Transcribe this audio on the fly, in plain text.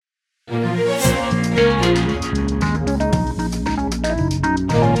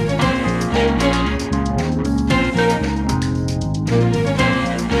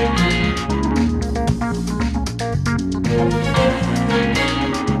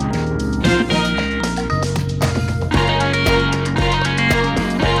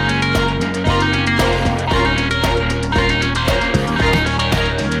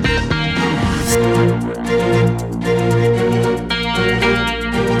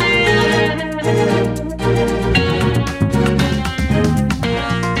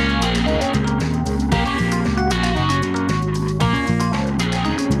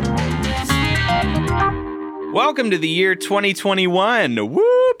Welcome to the year 2021.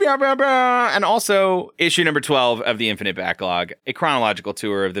 Whoop, blah, blah, blah. And also issue number 12 of the Infinite Backlog, a chronological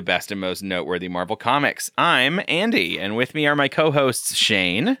tour of the best and most noteworthy Marvel comics. I'm Andy, and with me are my co-hosts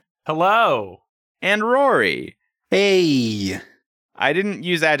Shane. Hello. And Rory. Hey. I didn't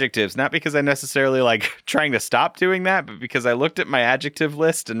use adjectives, not because I necessarily like trying to stop doing that, but because I looked at my adjective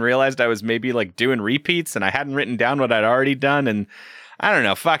list and realized I was maybe like doing repeats and I hadn't written down what I'd already done, and I don't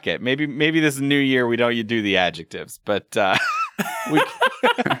know, fuck it. Maybe this new year we don't do the adjectives, but I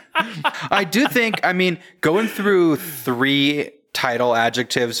do think, going through 3 title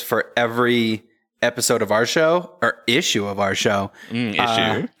adjectives for every episode of our show or issue of our show.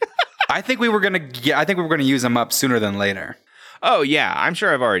 Issue. I think we were gonna use them up sooner than later. Oh yeah, I'm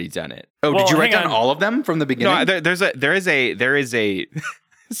sure I've already done it. Oh, well, did you write down all of them from the beginning? No, there is a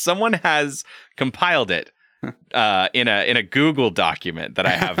someone has compiled it. In a Google document that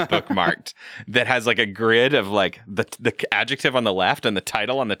I have bookmarked that has like a grid of like the adjective on the left and the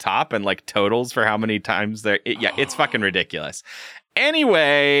title on the top and like totals for how many times it's fucking ridiculous.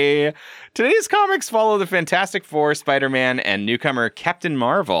 Anyway, today's comics follow the Fantastic Four, Spider-Man, and newcomer Captain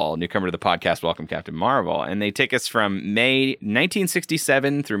Marvel. Newcomer to the podcast, welcome Captain Marvel. And they take us from May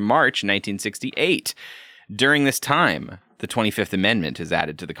 1967 through March 1968. During this time, the 25th Amendment is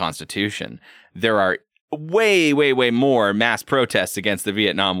added to the Constitution. There are way more mass protests against the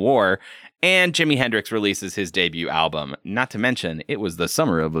Vietnam War, and Jimi Hendrix releases his debut album. Not to mention, it was the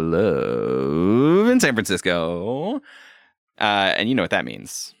summer of love in San Francisco. And you know what that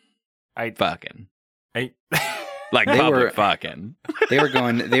means. Fucking. Like public fucking.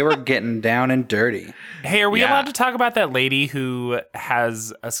 They were getting down and dirty. Hey, are we allowed to talk about that lady who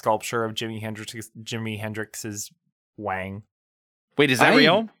has a sculpture of Jimi Hendrix's wang? Wait, is that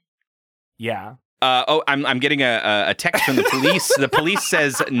real? Yeah. I'm getting a text from the police. The police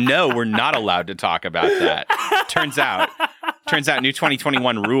says, no, we're not allowed to talk about that. Turns out, new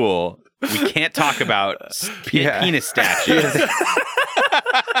 2021 rule, we can't talk about penis statues.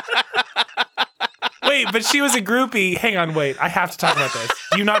 Wait, but she was a groupie. Hang on, wait. I have to talk about this.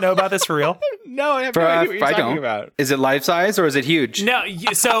 Do you not know about this for real? No, I have no idea what you're talking about. Is it life size or is it huge? No,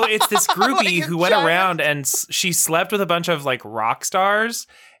 so it's this groupie who went around and she slept with a bunch of like rock stars,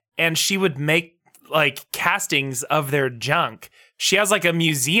 and she would make like castings of their junk. She has like a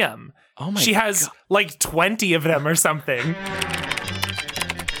museum. Oh my God. She has like 20 of them or something.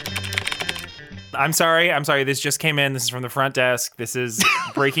 I'm sorry. This just came in. This is from the front desk. This is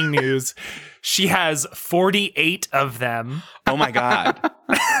breaking news. She has 48 of them. Oh my God.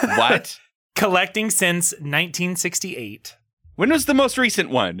 What? Collecting since 1968. When was the most recent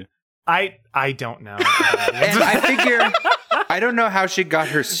one? I don't know. And I figure, I don't know how she got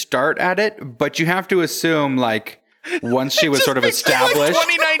her start at it, but you have to assume like once she was sort of established.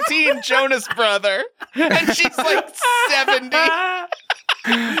 2019 Jonas Brother, and she's like 70.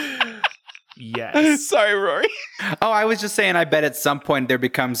 Yes. Sorry, Rory. Oh, I was just saying, I bet at some point there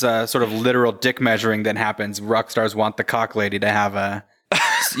becomes a sort of literal dick measuring that happens. Rock stars want the cock lady to have a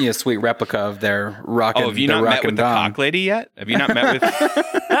sweet replica of their rock. Oh, have you not met with the cock lady yet? Have you not met with?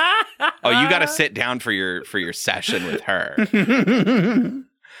 Oh, you got to sit down for your session with her.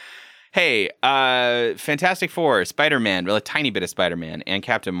 Hey, Fantastic Four, Spider-Man, well, a tiny bit of Spider-Man, and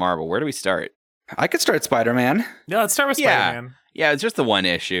Captain Marvel. Where do we start? I could start Spider-Man. Yeah, let's start with Spider-Man. Yeah, it's just the one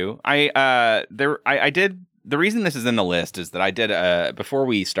issue. The reason this is in the list is that I did before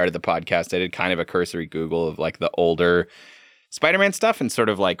we started the podcast, I did kind of a cursory Google of like the older Spider-Man stuff and sort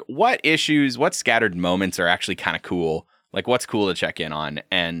of like what scattered moments are actually kind of cool, like what's cool to check in on.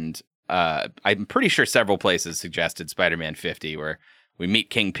 And I'm pretty sure several places suggested Spider-Man 50, where we meet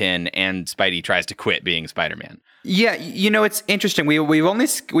Kingpin and Spidey tries to quit being Spider-Man. Yeah, it's interesting. We only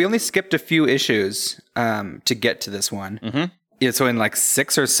skipped a few issues to get to this one. Mm-hmm. Yeah, so in like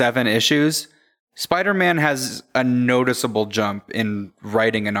 6 or 7 issues, Spider-Man has a noticeable jump in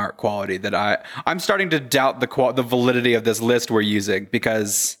writing and art quality that I'm starting to doubt the validity of this list we're using,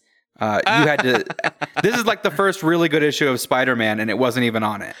 because you had to. This is like the first really good issue of Spider-Man, and it wasn't even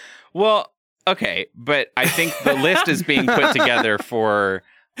on it. Well, Okay, but I think the list is being put together for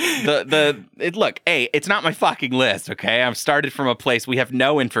look, A, it's not my fucking list, okay? I've started from a place we have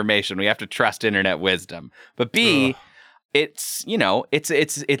no information. We have to trust internet wisdom. But B, it's,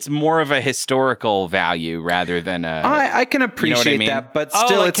 it's more of a historical value rather than a... I can appreciate that, but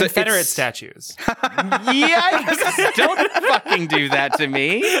still, like it's Confederate statues. Yikes! Don't fucking do that to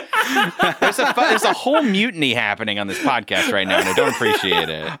me. There's a whole mutiny happening on this podcast right now, and I don't appreciate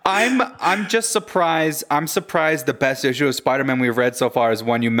it. I'm just surprised. I'm surprised the best issue of Spider-Man we've read so far is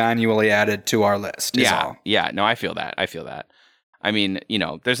one you manually added to our list. Yeah. No, I feel that. I mean,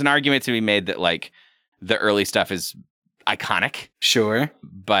 there's an argument to be made that like the early stuff is iconic. Sure.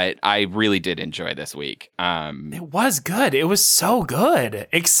 But I really did enjoy this week. It was good. It was so good,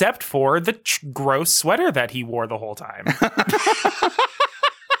 except for the gross sweater that he wore the whole time.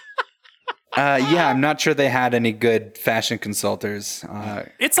 I'm not sure they had any good fashion consultants.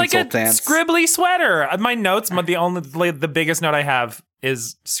 It's like a scribbly sweater. My notes, the biggest note I have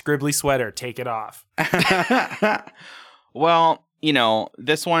is scribbly sweater. Take it off. Well,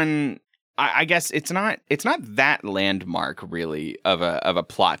 this one, I guess it's not that landmark really of a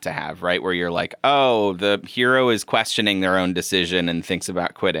plot to have, right? Where you're like, oh, the hero is questioning their own decision and thinks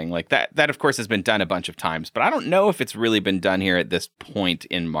about quitting. Like that of course has been done a bunch of times, but I don't know if it's really been done here at this point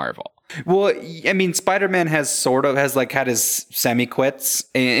in Marvel. Well, I mean, Spider-Man has had his semi-quits,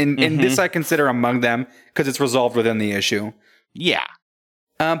 and this I consider among them because it's resolved within the issue. Yeah.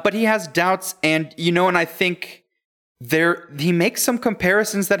 But he has doubts, and I think he makes some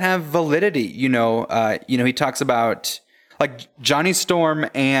comparisons that have validity. He talks about like Johnny Storm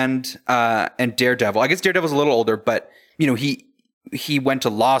and Daredevil. I guess Daredevil's a little older, but he went to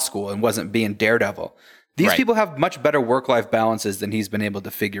law school and wasn't being Daredevil. These people have much better work-life balances than he's been able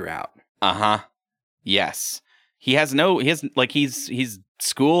to figure out. Yes. He's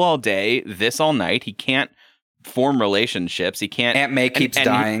school all day, this all night. He can't form relationships. He can't. Aunt May keeps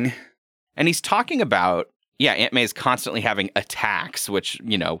dying. And he's talking about, Aunt May is constantly having attacks, which,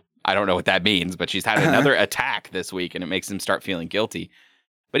 I don't know what that means, but she's had another attack this week and it makes him start feeling guilty.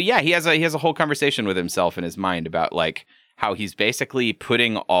 But yeah, he has a whole conversation with himself in his mind about like how he's basically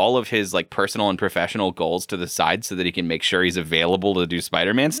putting all of his like personal and professional goals to the side so that he can make sure he's available to do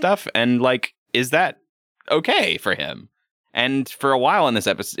Spider-Man stuff. And like, is that okay for him? And for a while in this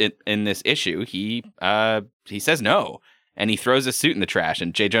episode, in this issue, he says no, and he throws his suit in the trash.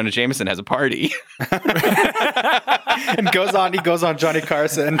 And J. Jonah Jameson has a party, and he goes on Johnny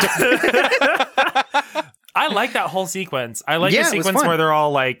Carson. I like that whole sequence. I like the sequence where they're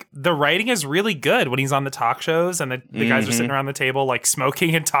all like, the writing is really good when he's on the talk shows and the guys are sitting around the table like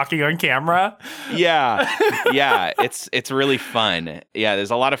smoking and talking on camera. Yeah, it's really fun. Yeah,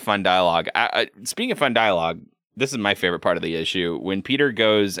 there's a lot of fun dialogue. Speaking of fun dialogue, this is my favorite part of the issue. When Peter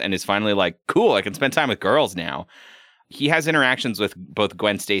goes and is finally like, cool, I can spend time with girls now. He has interactions with both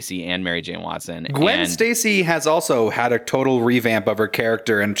Gwen Stacy and Mary Jane Watson. Gwen Stacy has also had a total revamp of her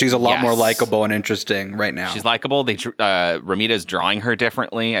character, and she's a lot more likable and interesting right now. She's likable. Romita's drawing her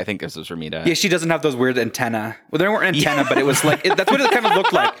differently. I think this was Romita. Yeah, she doesn't have those weird antennae. Well, they weren't antennae, but it was like that's what it kind of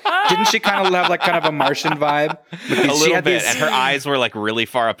looked like. Didn't she kind of have like kind of a Martian vibe? A little bit, and her eyes were like really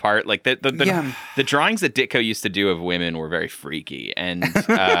far apart. Like the drawings that Ditko used to do of women were very freaky, and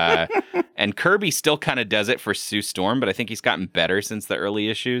and Kirby still kind of does it for Sue Storm. But I think he's gotten better since the early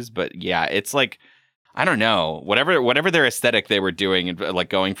issues. But yeah, it's like, I don't know, whatever their aesthetic they were doing,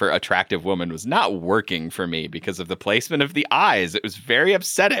 like going for attractive woman was not working for me because of the placement of the eyes. It was very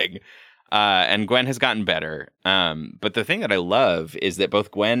upsetting. And Gwen has gotten better. But the thing that I love is that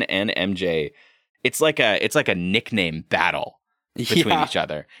both Gwen and MJ, it's like a nickname battle between each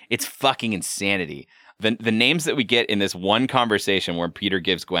other. It's fucking insanity. The names that we get in this one conversation where Peter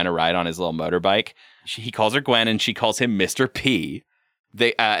gives Gwen a ride on his little motorbike, he calls her Gwen and she calls him Mr. P.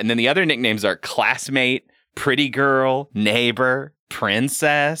 And then the other nicknames are classmate, pretty girl, neighbor,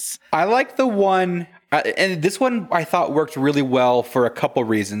 princess. I like the one, and this one I thought worked really well for a couple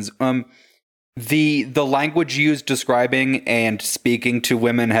reasons. The language used describing and speaking to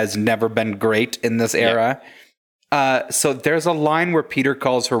women has never been great in this era. So there's a line where Peter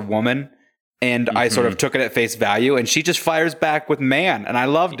calls her woman, and I sort of took it at face value, and she just fires back with man, and I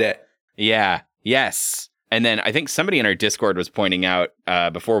loved it. Yeah. Yes. And then I think somebody in our Discord was pointing out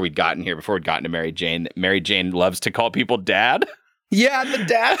before we'd gotten to Mary Jane, that Mary Jane loves to call people dad. Yeah, the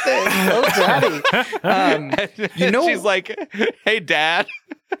dad thing. Oh, daddy. She's like, hey, dad,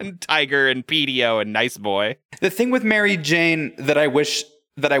 and Tiger and PDO and nice boy. The thing with Mary Jane that I wish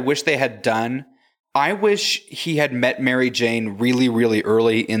they had done, I wish he had met Mary Jane really, really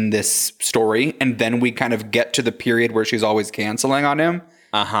early in this story, and then we kind of get to the period where she's always canceling on him.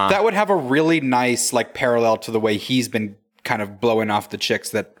 that would have a really nice like parallel to the way he's been kind of blowing off the chicks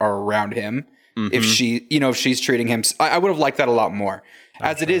that are around him. If she's treating him, I would have liked that a lot more.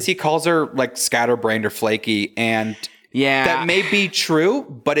 As it is, he calls her like scatterbrained or flaky, and that may be true,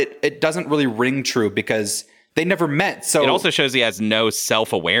 but it doesn't really ring true because they never met. So it also shows he has no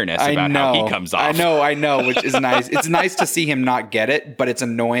self-awareness about how he comes off. I know, which is nice. It's nice to see him not get it, but it's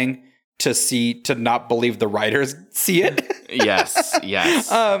annoying to not believe the writers see it. Yes.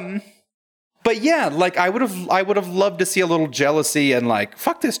 But yeah, like I would have loved to see a little jealousy and like,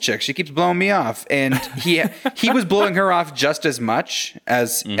 fuck this chick, she keeps blowing me off. And he was blowing her off just as much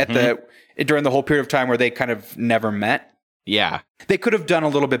as during the whole period of time where they kind of never met. Yeah. They could have done a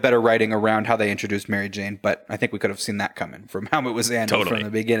little bit better writing around how they introduced Mary Jane, but I think we could have seen that coming from how it was handled from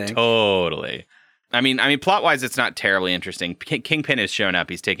the beginning. Totally. I mean, plot-wise, it's not terribly interesting. Kingpin has shown up.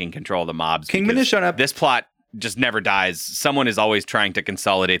 He's taking control of the mobs. Kingpin has shown up. This plot just never dies. Someone is always trying to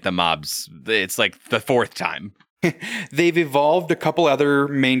consolidate the mobs. It's like the fourth time. They've evolved a couple other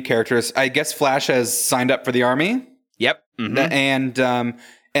main characters. I guess Flash has signed up for the army. Yep. And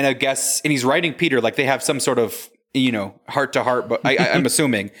I guess, and he's writing Peter like they have some sort of, heart to heart, but I'm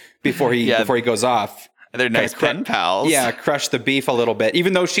assuming before he goes off. They're nice pen pals. Yeah, crush the beef a little bit.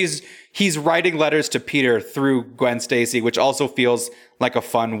 Even though he's writing letters to Peter through Gwen Stacy, which also feels like a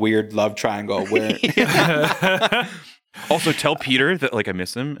fun, weird love triangle. Where also tell Peter that like I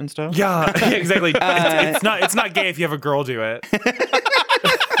miss him and stuff. Yeah, exactly. It's not gay if you have a girl do it.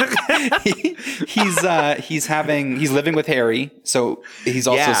 He's living with Harry, so he's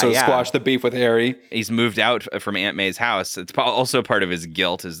also squashed the beef with Harry. He's moved out from Aunt May's house. It's also part of his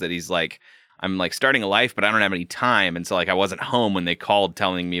guilt is that he's like, I'm like starting a life, but I don't have any time. And so like I wasn't home when they called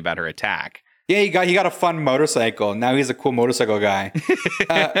telling me about her attack. Yeah, he got a fun motorcycle. Now he's a cool motorcycle guy,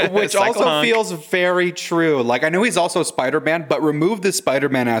 which also feels very true. Like I know he's also Spider-Man, but remove the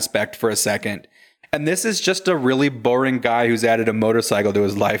Spider-Man aspect for a second. And this is just a really boring guy who's added a motorcycle to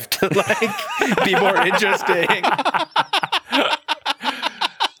his life to like be more interesting.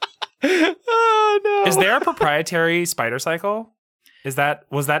 Oh no. Is there a proprietary spider cycle? Was that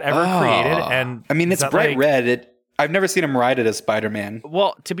ever created? And I mean, it's bright red. I've never seen him ride it as Spider-Man.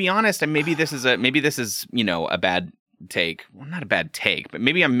 Well, to be honest, and maybe this is a bad take. Well, not a bad take, but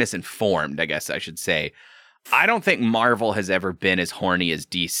maybe I'm misinformed, I guess I should say. I don't think Marvel has ever been as horny as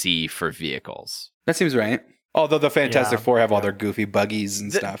DC for vehicles. That seems right. Although the Fantastic Four have all their goofy buggies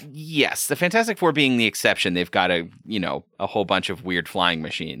and stuff. Yes, the Fantastic Four being the exception. They've got a whole bunch of weird flying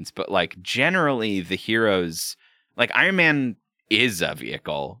machines, but like generally the heroes, like Iron Man is a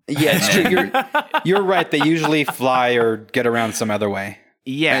vehicle. Yeah, it's true. You're right. They usually fly or get around some other way.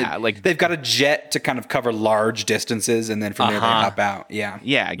 Yeah, like they've got a jet to kind of cover large distances, and then from there they hop out. Yeah,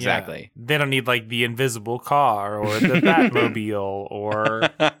 exactly. Yeah. They don't need like the invisible car or the Batmobile or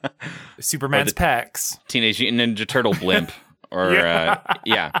Superman's pecs, Teenage Mutant Ninja Turtle blimp, or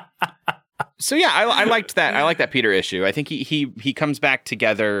So yeah, I liked that. I like that Peter issue. I think he comes back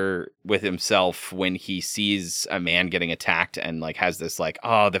together with himself when he sees a man getting attacked and like has this like,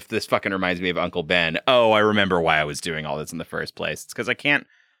 oh, this fucking reminds me of Uncle Ben. Oh, I remember why I was doing all this in the first place. It's because I can't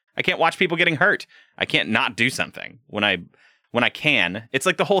watch people getting hurt. I can't not do something when I can. It's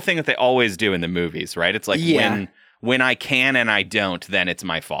like the whole thing that they always do in the movies, right? It's like when I can and I don't, then it's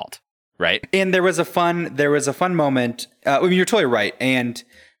my fault, right? And there was a fun moment. I mean, you're totally right.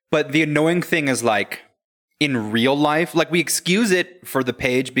 But the annoying thing is like in real life, like we excuse it for the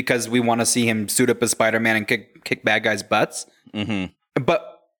page because we want to see him suit up as Spider-Man and kick bad guys' butts. Mm-hmm.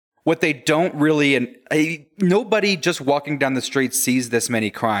 But what they don't really, and nobody just walking down the street sees this many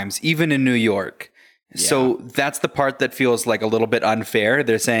crimes, even in New York. Yeah. So that's the part that feels like a little bit unfair.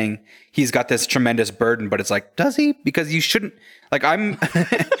 They're saying he's got this tremendous burden, but it's like, does he? Because you shouldn't. Like I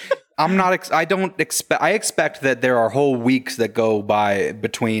expect that there are whole weeks that go by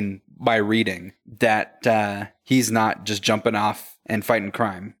between my reading that he's not just jumping off and fighting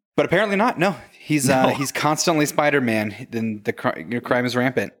crime. But apparently not. No, he's constantly Spider-Man. Then the crime is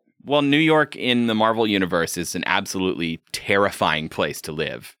rampant. Well, New York in the Marvel universe is an absolutely terrifying place to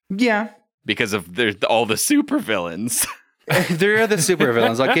live. Yeah. Because of there's all the supervillains. There are the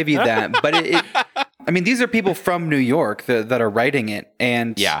supervillains. I'll give you that. But I mean, these are people from New York that are writing it.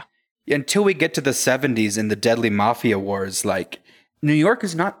 And until we get to the 70s and the deadly mafia wars, like New York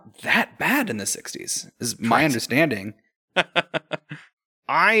is not that bad in the 60s, is my understanding. So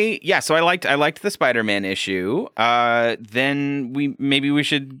I liked the Spider-Man issue. Then we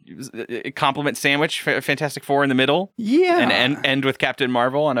should compliment Sandwich Fantastic Four in the middle. Yeah. And end with Captain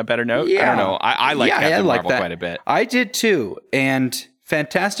Marvel on a better note. Yeah. I don't know. I like Captain Marvel quite a bit. I did too. And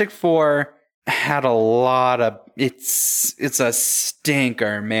Fantastic Four had a lot of it's a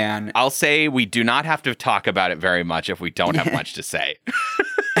stinker, man. I'll say we do not have to talk about it very much if we don't have much to say.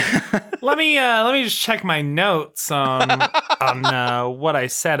 Let me just check my notes on what I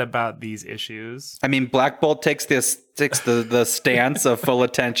said about these issues. I mean, Black Bolt takes the stance of full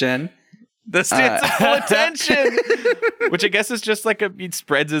attention. The stance of full attention, which I guess is just like he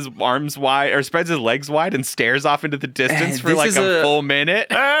spreads his arms wide or spreads his legs wide and stares off into the distance for like a full minute.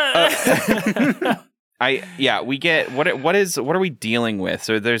 We get what are we dealing with?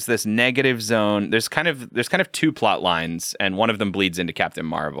 So there's this negative zone. There's kind of two plot lines, and one of them bleeds into Captain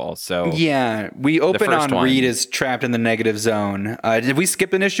Marvel. So yeah, we open on Reed is trapped in the negative zone. Did we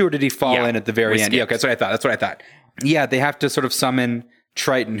skip an issue or did he fall in at the very end? Yeah, okay, that's what I thought. Yeah, they have to sort of summon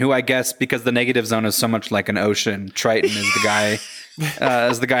Triton, who I guess because the negative zone is so much like an ocean, Triton is the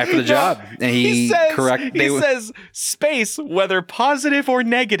guy for the job. And he says space, whether positive or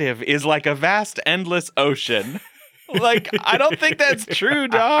negative, is like a vast, endless ocean. Like, I don't think that's true,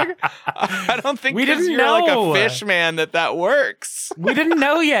 dog. I don't think because you're like a fish man that works. We didn't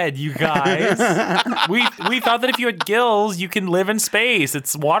know yet, you guys. we thought that if you had gills, you can live in space.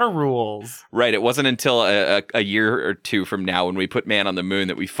 It's water rules. Right. It wasn't until a year or two from now when we put man on the moon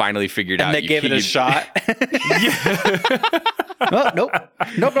that we finally figured out. And they gave it a shot. Nope.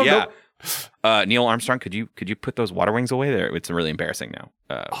 Neil Armstrong, could you put those water wings away there? It's really embarrassing now.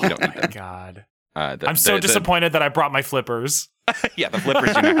 We don't need them. God. I'm so disappointed that I brought my flippers. Yeah, the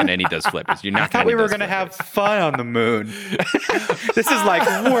flippers. You're not going to need those flippers. You're not. I thought we were going to have fun on the moon. This is like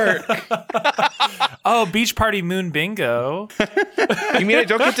work. Oh, beach party moon bingo. You mean I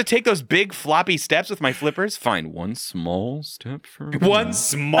don't get to take those big floppy steps with my flippers? Fine, one small step for me. One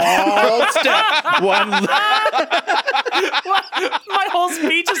small step. My whole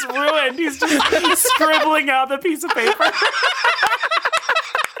speech is ruined. He's just scribbling out the piece of paper.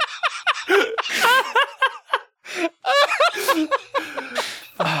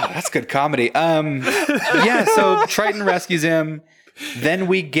 That's good comedy. So Triton rescues him. Then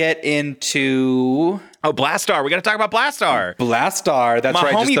we get into Blastar. We got to talk about Blastar. Blastar. That's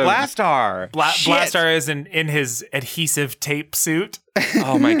right. My homie Blastar. Blastar is in his adhesive tape suit.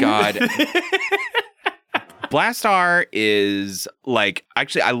 Oh my god. Blastar is like,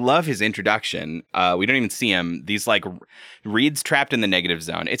 actually, I love his introduction. We don't even see him. These like Reed's trapped in the negative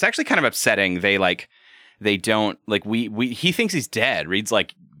zone. It's actually kind of upsetting. They don't like he thinks he's dead. Reed's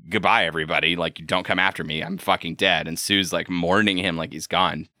like, goodbye, everybody. Like, don't come after me. I'm fucking dead. And Sue's like mourning him like he's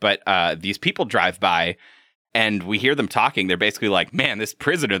gone. But these people drive by and we hear them talking. They're basically like, man, this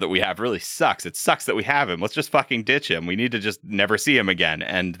prisoner that we have really sucks. It sucks that we have him. Let's just fucking ditch him. We need to just never see him again.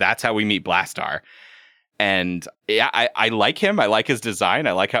 And that's how we meet Blastar. And yeah, I like him. I like his design.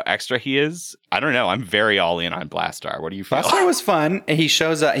 I like how extra he is. I don't know. I'm very all in on Blastar. What do you feel? Blastar was fun. He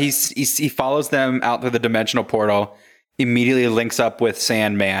shows up. He follows them out through the dimensional portal. Immediately links up with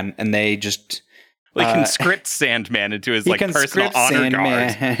Sandman, and they just conscript Sandman into his like personal honor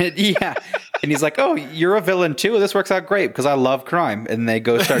guard. Yeah, and he's like, "Oh, you're a villain too. This works out great because I love crime." And they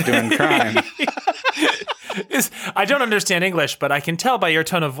go start doing crime. I don't understand English, but I can tell by your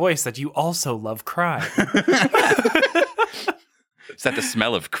tone of voice that you also love crime. Is that the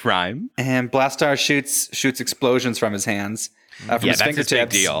smell of crime? And Blastar shoots explosions from his hands. From his fingertips. His big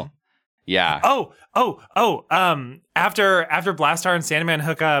deal. Yeah. After Blastar and Sandman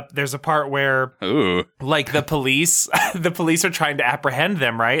hook up, there's a part where like the police are trying to apprehend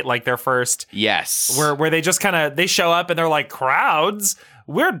them, right? Like their first where they just they show up and they're like, crowds,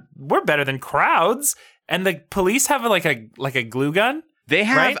 we're better than crowds. And the police have like a glue gun. They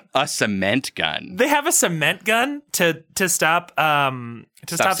have a cement gun. They have a cement gun to stop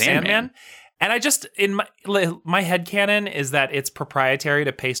Sandman. And I just in my headcanon is that it's proprietary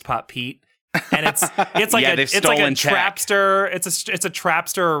to Paste Pot Pete, and it's like a Trapster. It's a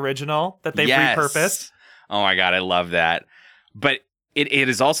Trapster original that they've repurposed. Oh my god, I love that. But it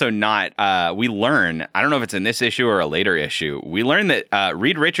is also not. We learn. I don't know if it's in this issue or a later issue. We learn that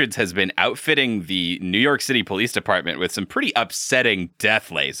Reed Richards has been outfitting the New York City Police Department with some pretty upsetting death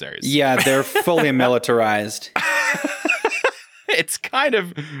lasers. Yeah, they're fully militarized. It's kind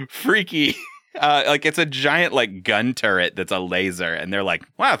of freaky. Like it's a giant like gun turret that's a laser, and they're like,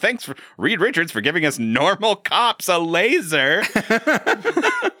 "Wow, thanks for Reed Richards for giving us normal cops a laser."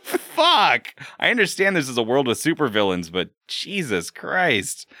 Fuck. I understand this is a world with supervillains, but Jesus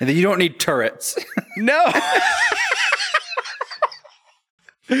Christ. And then you don't need turrets. No.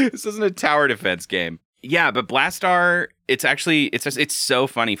 This isn't a tower defense game. Yeah, but Blastar, it's so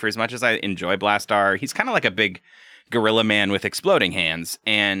funny. For as much as I enjoy Blastar, he's kind of like a big gorilla man with exploding hands,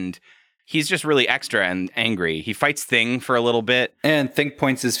 and he's just really extra and angry. He fights Thing for a little bit. And Thing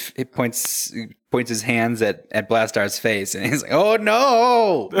points his hands at Blastar's face, and he's like, "Oh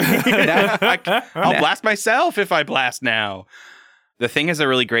no! I'll blast myself if I blast now." The Thing has a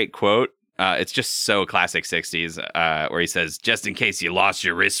really great quote. It's just so classic 60s, where he says, "Just in case you lost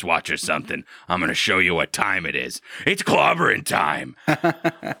your wristwatch or something, I'm going to show you what time it is. It's clobbering time."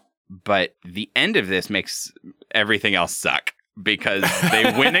 But the end of this makes everything else suck, because they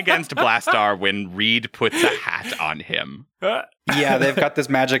win against Blastar when Reed puts a hat on him. Yeah, they've got this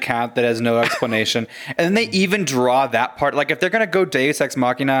magic hat that has no explanation. And then they even draw that part. Like, if they're going to go Deus Ex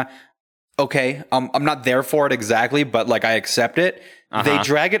Machina, okay, I'm not there for it exactly, but like I accept it. They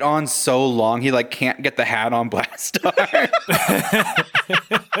drag it on so long, he like can't get the hat on Blastar.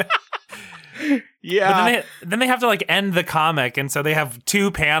 Yeah. But then they have to like end the comic, and so they have 2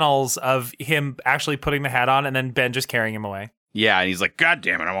 panels of him actually putting the hat on, and then Ben just carrying him away. Yeah, and he's like, "God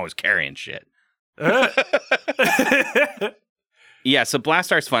damn it, I'm always carrying shit." Yeah, so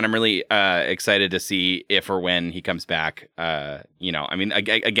Blastar's fun. I'm really excited to see if or when he comes back. I mean,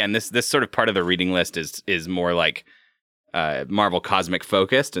 again, this sort of part of the reading list is more like Marvel Cosmic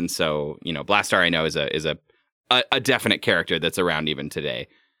focused, and so Blastar I know is a definite character that's around even today.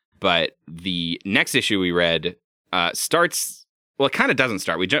 But the next issue we read starts, well, it kind of doesn't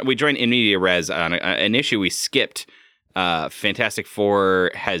start. We join in media res on an issue we skipped. Fantastic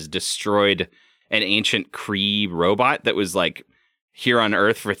Four has destroyed an ancient Kree robot that was like here on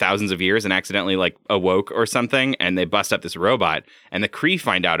Earth for thousands of years and accidentally like awoke or something, and they bust up this robot, and the Kree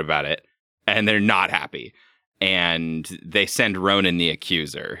find out about it, and they're not happy. And they send Ronan the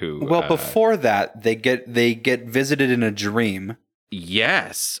Accuser, who... Well, before that, they get visited in a dream.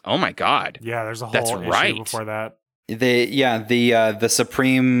 Yes. Oh my God. Yeah, there's a whole issue before that. The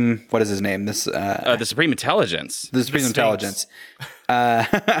Supreme, what is his name? The Supreme Intelligence. The Supreme Intelligence.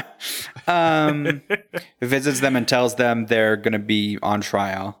 Visits them and tells them they're going to be on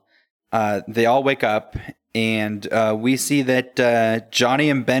trial. They all wake up, and we see that Johnny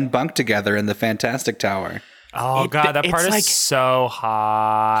and Ben bunk together in the Fantastic Tower. Oh God, that part is so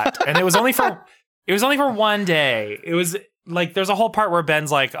hot. And it was only for one day. It was like there's a whole part where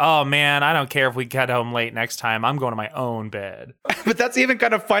Ben's like, "Oh man, I don't care if we get home late next time. I'm going to my own bed." But that's even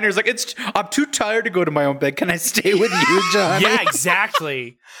kind of funny. It's like, I'm too tired to go to my own bed. Can I stay with you, Johnny? Yeah,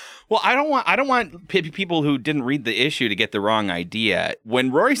 exactly. Well, I don't want people who didn't read the issue to get the wrong idea.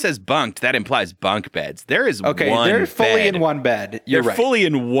 When Rory says bunked, that implies bunk beds. There is one they're fully bed. in one bed. They're fully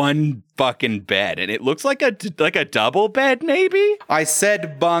in one fucking bed, and it looks like a double bed, maybe. I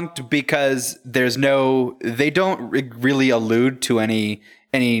said bunked because they don't really allude to any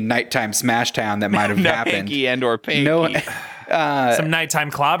nighttime smash town that might have happened. Hanky and or Pinky. No. Some nighttime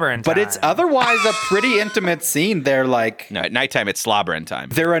clobbering time. But it's otherwise a pretty intimate scene. They're like... No, at nighttime, it's slobbering time.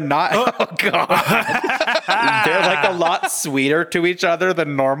 They're oh God. They're like a lot sweeter to each other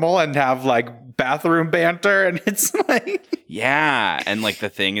than normal and have like bathroom banter. And it's like... Yeah. And like the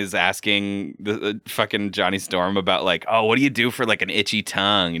Thing is asking the fucking Johnny Storm about like, "Oh, what do you do for like an itchy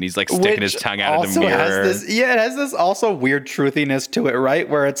tongue?" And he's like sticking his tongue out of the mirror. It has this also weird truthiness to it, right?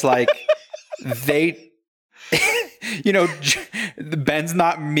 Where it's like Ben's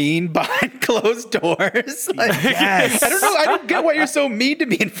not mean behind closed doors. Like, yes. I don't know. I don't get why you're so mean to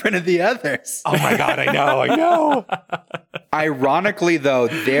me in front of the others. Oh my God, I know. Ironically, though,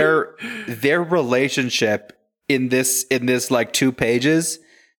 their relationship in this like 2 pages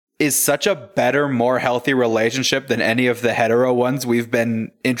is such a better, more healthy relationship than any of the hetero ones we've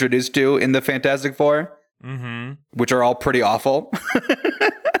been introduced to in the Fantastic Four, which are all pretty awful.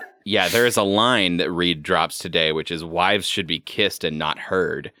 Yeah, there is a line that Reed drops today, which is "Wives should be kissed and not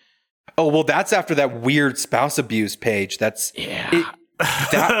heard." Oh, well, that's after that weird spouse abuse page. That's yeah.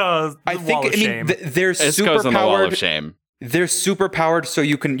 I think. They're this super goes on powered. the wall of shame. They're super powered, so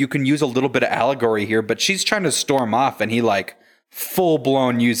you can use a little bit of allegory here. But she's trying to storm off, and he like full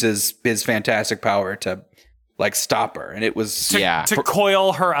blown uses his fantastic power to like stop her, and it was to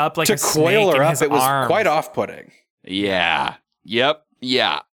coil her up like to a coil snake her in up. his It was arms. quite off putting. Yeah. Yep.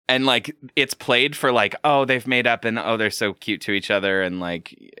 Yeah. And like it's played for like, oh, they've made up and oh, they're so cute to each other, and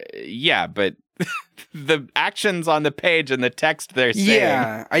like, yeah, but the actions on the page and the text they're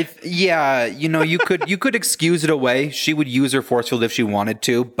saying. Yeah, you could excuse it away. She would use her force field if she wanted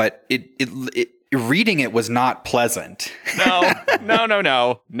to, but it reading it was not pleasant. No, not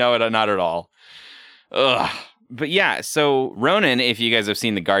at all. Ugh. But yeah, so Ronan, if you guys have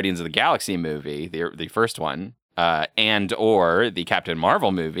seen the Guardians of the Galaxy movie, the first one, and or the Captain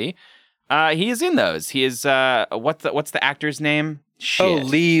Marvel movie, he is in those. He is what's the actor's name? Shit. Oh,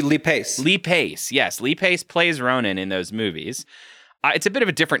 Lee Pace. Lee Pace. Yes, Lee Pace plays Ronan in those movies. It's a bit of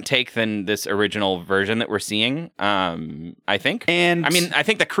a different take than this original version that we're seeing. I think, And I mean, I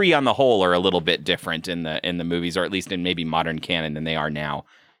think the Kree on the whole are a little bit different in the movies, or at least in maybe modern canon, than they are now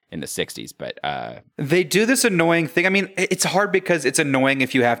in the 60s. But they do this annoying thing. I mean, it's hard because it's annoying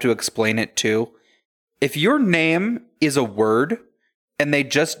if you have to explain it too. If your name is a word and they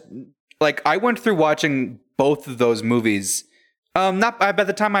just, like, I went through watching both of those movies. By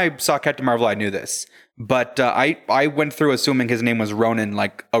the time I saw Captain Marvel, I knew this. But I went through assuming his name was Ronan,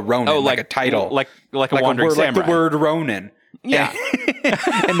 like a Ronin, like a title. like a wandering word, samurai. like the word Ronin. Yeah.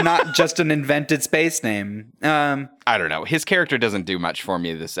 And not just an invented space name. I don't know. His character doesn't do much for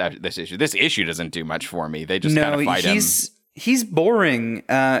me this issue. This issue doesn't do much for me. They just kind of fight him. He's boring,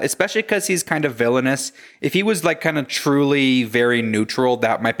 especially because he's kind of villainous. If he was like kind of truly very neutral,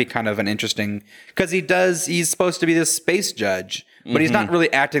 that might be kind of an interesting, because he's supposed to be this space judge, but he's not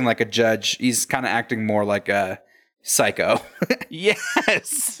really acting like a judge. He's kind of acting more like a psycho.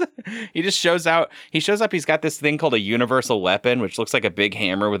 Yes. He just shows out. He shows up. He's got this thing called a universal weapon, which looks like a big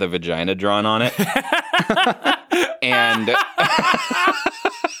hammer with a vagina drawn on it. And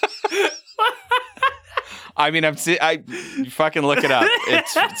I mean, you fucking look it up.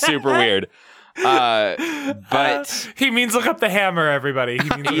 It's super weird. But he means look up the hammer, everybody. He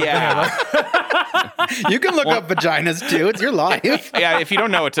means look yeah. up the hammer. You can look up vaginas too. It's your life. Yeah, if you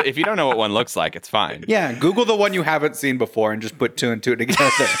don't know what one looks like, it's fine. Yeah, Google the one you haven't seen before and just put 2 and 2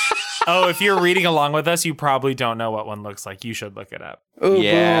 together. Oh, if you're reading along with us, you probably don't know what one looks like. You should look it up. Ooh,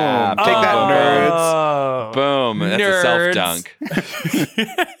 Yeah. boom. Take that, nerds. Oh. Boom. That's Nerds. a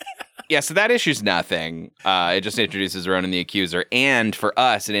self-dunk. Yeah, so that issue's nothing. It just introduces Ronan the Accuser. And for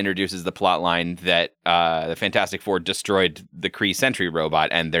us, it introduces the plot line that the Fantastic Four destroyed the Kree Sentry robot,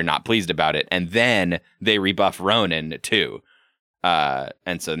 and they're not pleased about it. And then they rebuff Ronan, too.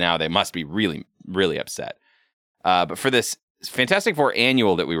 And so now they must be really, really upset. But for this Fantastic Four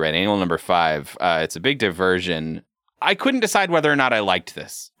annual that we read, annual number 5, it's a big diversion. I couldn't decide whether or not I liked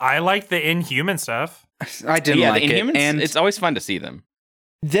this. I like the Inhuman stuff. I didn't like the it. Inhumans, And it's always fun to see them.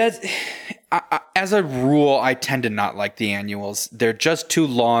 As a rule, I tend to not like the annuals. They're just too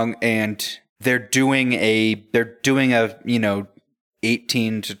long, and they're doing a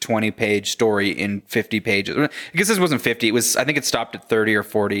 18 to 20 page story in 50 pages. I guess this wasn't 50. I think it stopped at 30 or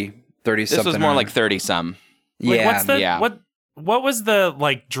 40, 30 something. This was more like 30 some. Wait, Yeah. what was the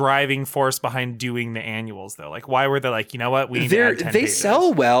like driving force behind doing the annuals though? Like why were they like, you know what, we need to add 10 they pages.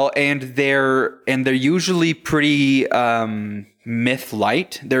 sell well, and they're usually pretty myth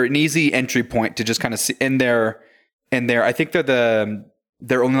light. They're an easy entry point to just kind of see, and they're I think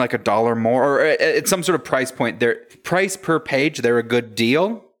they're only like $1 more, or at some sort of price point. Their price per page, they're a good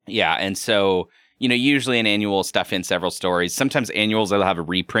deal. Yeah, and so, usually an annual will stuff in several stories. Sometimes annuals will have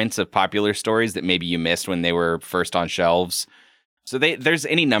reprints of popular stories that maybe you missed when they were first on shelves. So there's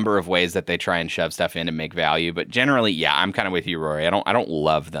any number of ways that they try and shove stuff in and make value, but generally, yeah, I'm kind of with you, Rory. I don't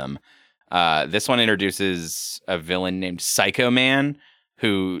love them. This one introduces a villain named Psycho Man,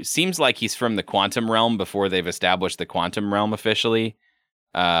 who seems like he's from the quantum realm before they've established the quantum realm officially.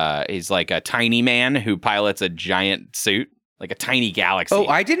 He's like a tiny man who pilots a giant suit, like a tiny galaxy. Oh,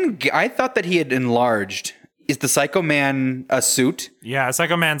 I thought that he had enlarged. Is the Psycho Man a suit? Yeah,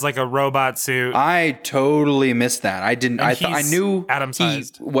 Psycho Man's like a robot suit. I totally missed that. I didn't. I knew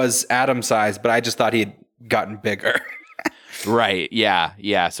atom-sized. he was atom-sized, but I just thought he had gotten bigger. Right.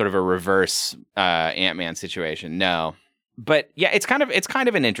 Yeah. Sort of a reverse Ant-Man situation. No. But yeah, it's kind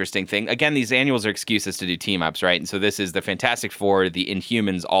of an interesting thing. Again, these annuals are excuses to do team ups, right? And so this is the Fantastic Four, the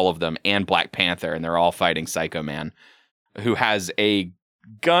Inhumans, all of them, and Black Panther, and they're all fighting Psycho Man, who has a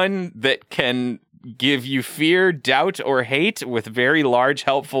gun that can give you fear, doubt, or hate with very large,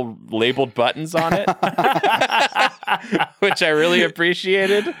 helpful labeled buttons on it, which I really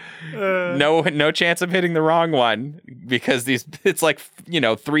appreciated. No chance of hitting the wrong one because it's like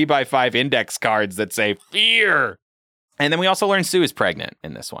 3x5 index cards that say fear. And then we also learn Sue is pregnant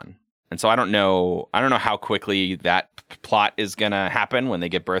in this one. And so I don't know how quickly that plot is going to happen when they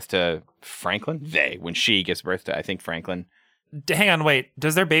give birth to Franklin. When she gives birth to, I think, Franklin. Hang on, wait.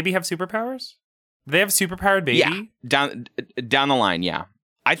 Does their baby have superpowers? Do they have superpowered baby? Yeah, down the line, yeah.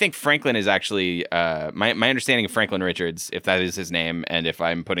 I think Franklin is actually, my understanding of Franklin Richards, if that is his name, and if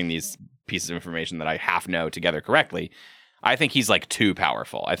I'm putting these pieces of information that I half know together correctly, I think he's like too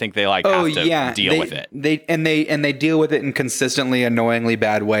powerful. I think they have to deal with it. They deal with it in consistently annoyingly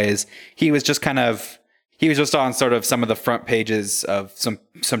bad ways. He was just on sort of some of the front pages of some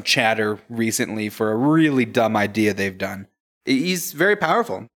chatter recently for a really dumb idea they've done. He's very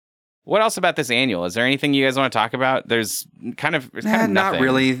powerful. What else about this annual? Is there anything you guys want to talk about? There's kind of Not nothing.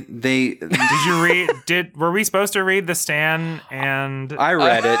 really. They Did you read? Were we supposed to read the Stan and? I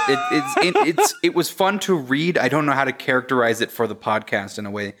read it. It was fun to read. I don't know how to characterize it for the podcast in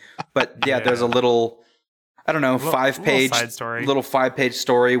a way, but yeah, there's a little, I don't know, Little side story. little 5-page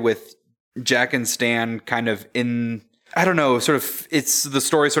story with Jack and Stan kind of in. I don't know, sort of, it's the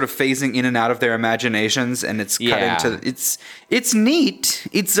story sort of phasing in and out of their imaginations, and it's cut into, it's neat.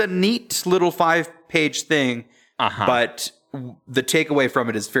 It's a neat little 5-page thing, but the takeaway from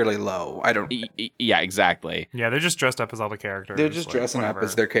it is fairly low. I don't. Yeah, exactly. Yeah, they're just dressed up as all the characters. They're just dressing up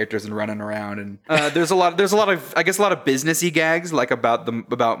as their characters and running around, and there's a lot of, I guess, a lot of businessy gags like about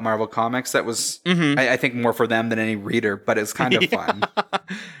Marvel Comics. That was, I think, more for them than any reader, but it's kind of fun.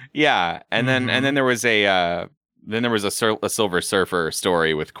 Yeah, and then there was a. Then there was a Silver Surfer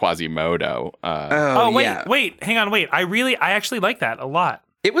story with Quasimodo. Wait, hang on, wait. I actually like that a lot.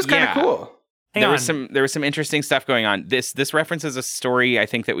 It was kind of cool. There was some interesting stuff going on. This references a story I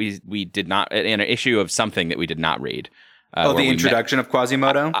think that we did not, in an issue of something that we did not read. The introduction of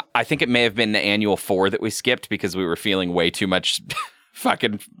Quasimodo? I think it may have been the annual 4 that we skipped because we were feeling way too much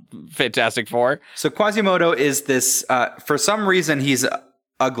fucking Fantastic Four. So Quasimodo is this, for some reason he's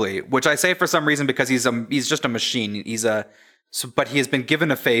ugly, which I say for some reason because he's just a machine. But he has been given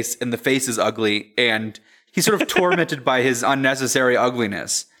a face, and the face is ugly, and he's sort of tormented by his unnecessary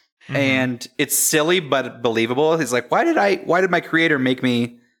ugliness. And it's silly but believable. He's like, why did my creator make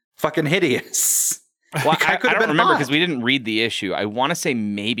me fucking hideous? Well, I don't remember because we didn't read the issue. I want to say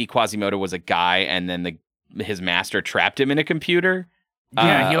maybe Quasimodo was a guy, and then his master trapped him in a computer.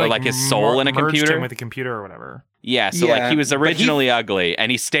 Yeah, he like his soul in a merged computer him with a computer or whatever. Yeah, so like he was originally ugly,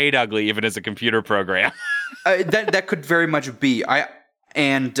 and he stayed ugly even as a computer program. That could very much be.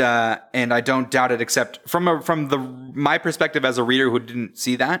 And I don't doubt it. Except from my perspective as a reader who didn't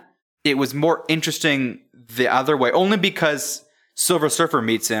see that, it was more interesting the other way. Only because Silver Surfer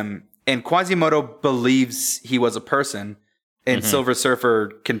meets him, and Quasimodo believes he was a person, and Silver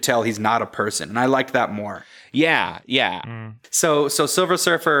Surfer can tell he's not a person, and I liked that more. Yeah. So Silver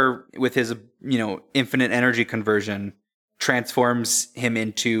Surfer, with his infinite energy conversion, transforms him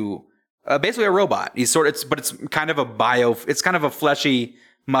into basically a robot. It's kind of it's kind of a fleshy,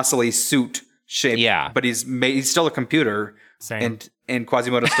 muscly suit shape. Yeah, but he's still a computer. Same. And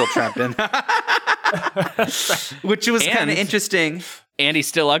Quasimodo's still trapped in, which was kind of interesting. And he's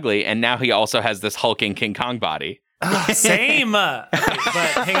still ugly, and now he also has this hulking King Kong body. Same. Okay,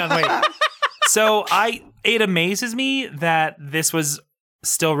 but hang on, wait. So it amazes me that this was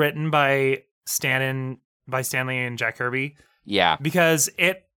still written by Stan Lee and Jack Kirby. Yeah, because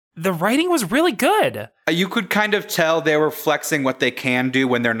the writing was really good. You could kind of tell they were flexing what they can do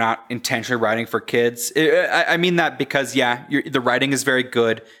when they're not intentionally writing for kids. I mean that because the writing is very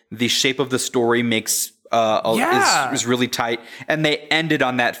good. The shape of the story makes is really tight, and they ended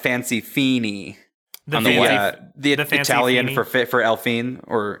on that fancy feeny. The Italian for Elfine,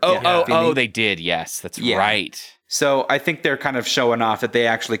 or they did. Yes, that's right. So I think they're kind of showing off that they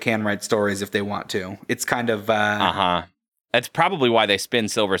actually can write stories if they want to. It's kind of That's probably why they spin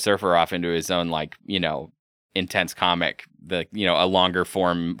Silver Surfer off into his own intense comic, a longer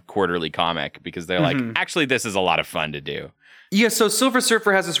form quarterly comic, because they're like, actually, this is a lot of fun to do. Yeah. So Silver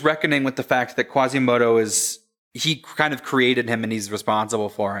Surfer has this reckoning with the fact that Quasimodo he kind of created him and he's responsible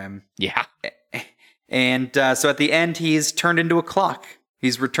for him. Yeah. And so at the end, he's turned into a clock.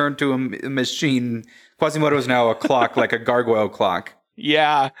 He's returned to a machine. Quasimodo is now a clock, like a gargoyle clock.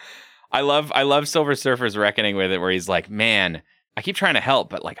 Yeah. I love Silver Surfer's reckoning with it, where he's like, man, I keep trying to help,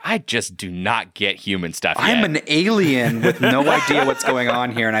 but I just do not get human stuff yet. I'm an alien with no idea what's going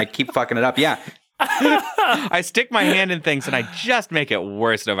on here, and I keep fucking it up. Yeah. I stick my hand in things and I just make it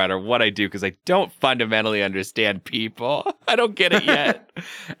worse no matter what I do because I don't fundamentally understand people. I don't get it yet.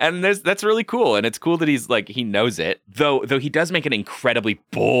 And that's really cool. And it's cool that he's he knows it. Though he does make an incredibly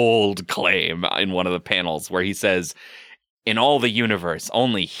bold claim in one of the panels where he says, in all the universe,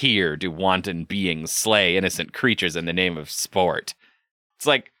 only here do wanton beings slay innocent creatures in the name of sport. It's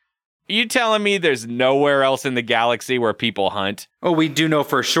like, are you telling me there's nowhere else in the galaxy where people hunt? Oh, we do know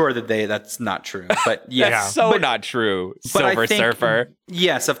for sure that's not true. But yeah, that's not true. Silver Surfer.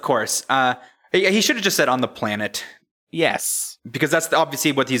 Yes, of course. He should have just said on the planet. Yes, because that's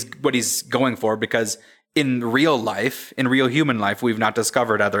obviously what he's going for. Because in real life, in real human life, we've not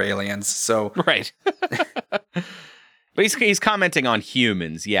discovered other aliens. So right. But he's commenting on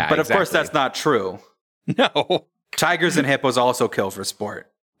humans. Yeah, but exactly. Of course that's not true. No. Tigers and hippos also kill for sport.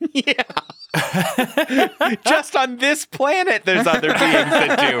 Yeah. Just on this planet, there's other beings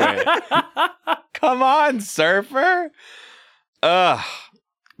that do it. Come on, Surfer. But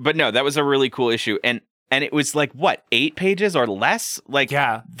But no, that was a really cool issue. And it was like, what, 8 pages or less? Like,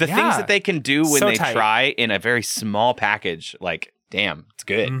 Yeah. the things that they can do when So they tight. try in a very small package, like, damn, it's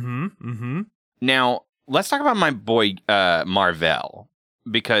good. Mm-hmm. Mm-hmm. Now, let's talk about my boy Marvel,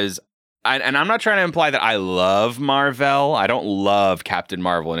 because, and I'm not trying to imply that I love Marvel. I don't love Captain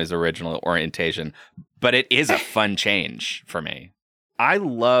Marvel in his original orientation, but it is a fun change for me. I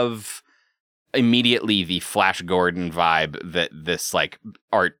love immediately the Flash Gordon vibe that this like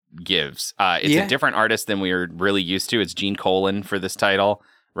art gives. It's a different artist than we were really used to. It's Gene Colan for this title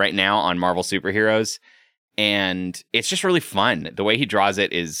right now on Marvel Superheroes. And it's just really fun. The way he draws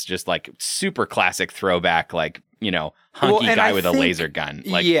it is just like super classic throwback, like, you know, hunky guy with a laser gun.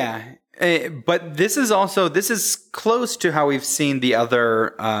 Like, but this is close to how we've seen the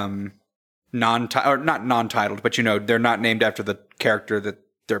other not non-titled, but you know, they're not named after the character that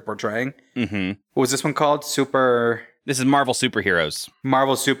they're portraying. Mm-hmm. What was this one called? This is Marvel Superheroes.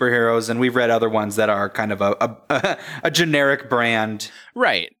 Marvel Superheroes, and we've read other ones that are kind of a generic brand.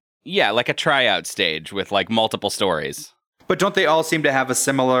 Right. Yeah, like a tryout stage with like multiple stories. But don't they all seem to have a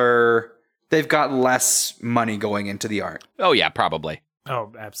similar... They've got less money going into the art. Oh, yeah, probably.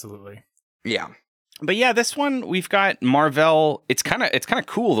 Oh, absolutely. Yeah. But yeah, this one, we've got Marvel. It's kind of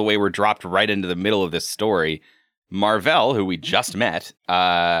cool the way we're dropped right into the middle of this story. Marvel, who we just met,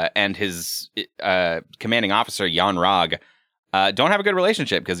 and his commanding officer, Jan Rog, don't have a good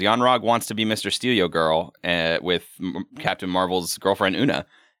relationship because Jan Rog wants to be Mr. Steal Girl with Captain Marvel's girlfriend, Una.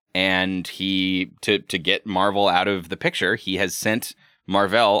 And he, to get Marvel out of the picture, he has sent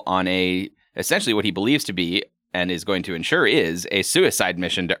Marvel on essentially what he believes to be, and is going to ensure is, a suicide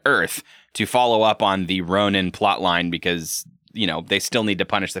mission to Earth to follow up on the Ronin plotline because, you know, they still need to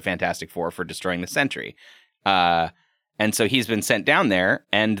punish the Fantastic Four for destroying the Sentry. And so he's been sent down there,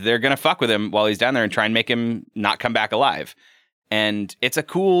 and they're going to fuck with him while he's down there and try and make him not come back alive. And it's a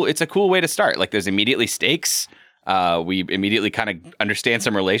cool way to start. Like, there's immediately stakes. We immediately kind of understand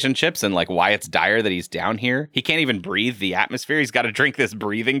some relationships and like why it's dire that he's down here. He can't even breathe the atmosphere. He's got to drink this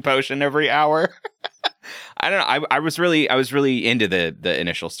breathing potion every hour. I don't know. I was really into the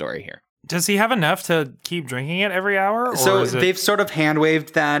initial story here. Does he have enough to keep drinking it every hour? Or So is it... they've sort of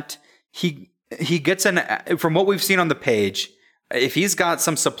hand-waved that he gets from what we've seen on the page, if he's got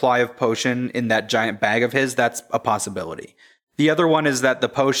some supply of potion in that giant bag of his, that's a possibility. The other one is that the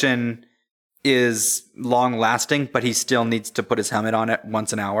potion is long lasting, but he still needs to put his helmet on it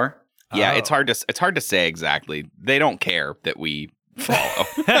once an hour. Yeah, it's hard to say exactly. They don't care that we follow.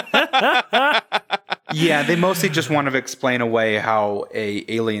 Yeah, they mostly just want to explain away how a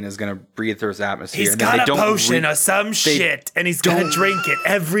alien is going to breathe through his atmosphere. He's and then got they a don't potion or some shit, and he's going to drink it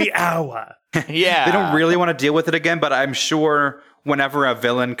every hour. Yeah. They don't really want to deal with it again, but I'm sure whenever a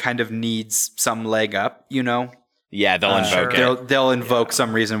villain kind of needs some leg up, you know, Yeah, they'll invoke it. they'll invoke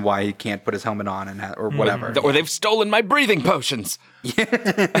some reason why he can't put his helmet on or whatever. Or they've stolen my breathing potions.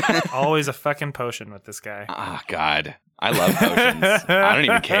 Always a fucking potion with this guy. Oh, God. I love potions. I don't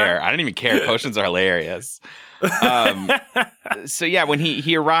even care. Potions are hilarious. So yeah, when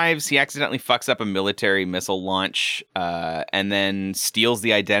he arrives, he accidentally fucks up a military missile launch, and then steals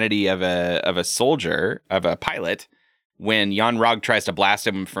the identity of a soldier, of a pilot, when Jan Rog tries to blast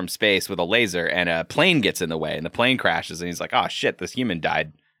him from space with a laser, and a plane gets in the way, and the plane crashes, and he's like, oh shit, this human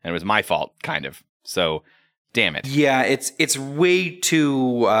died, and it was my fault, kind of. So, damn it. Yeah, it's way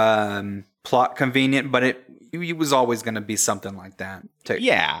too plot convenient, but it was always going to be something like that.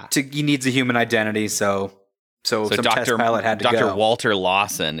 He needs a human identity, so some test pilot had to go. Dr. Walter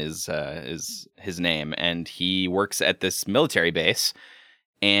Lawson is his name, and he works at this military base.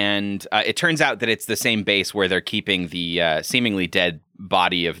 And it turns out that it's the same base where they're keeping the seemingly dead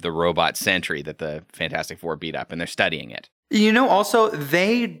body of the robot Sentry that the Fantastic Four beat up, and they're studying it. You know, also,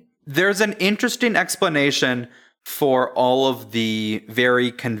 there's an interesting explanation for all of the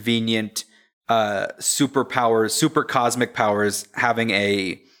very convenient superpowers, super cosmic powers having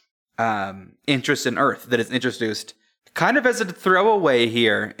a interest in Earth that is introduced kind of as a throwaway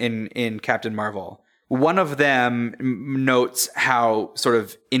here in Captain Marvel. One of them notes how sort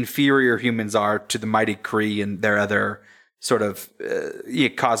of inferior humans are to the mighty Kree and their other sort of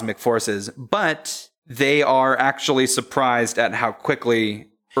cosmic forces, but they are actually surprised at how quickly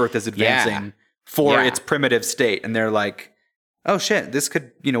Earth is advancing for its primitive state, and they're like, "Oh shit, this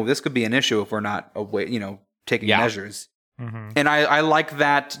could be an issue if we're not taking measures." Mm-hmm. And I like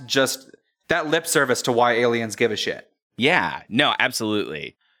that, just that lip service to why aliens give a shit. Yeah, no,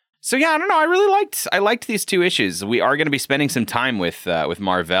 absolutely. So yeah, I don't know. I liked these two issues. We are going to be spending some time with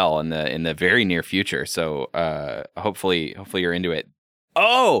Marvel in the very near future. So hopefully you're into it.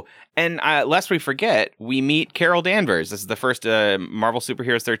 Oh, and lest we forget, we meet Carol Danvers. This is the first Marvel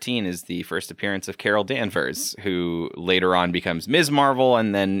Superheroes 13 is the first appearance of Carol Danvers, who later on becomes Ms. Marvel,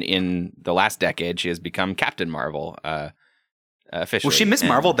 and then in the last decade, she has become Captain Marvel. Officially. Was she Ms.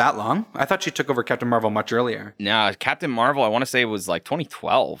 Marvel that long? I thought she took over Captain Marvel much earlier. No, Captain Marvel, I want to say it was like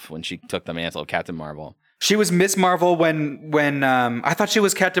 2012 when she took the mantle of Captain Marvel. She was Ms. Marvel when I thought she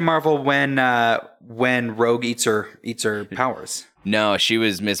was Captain Marvel when Rogue eats her powers. No, she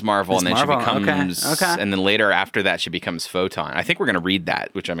was Ms. Marvel, and then Marvel. she becomes, Okay. and then later after that, she becomes Photon. I think we're going to read that,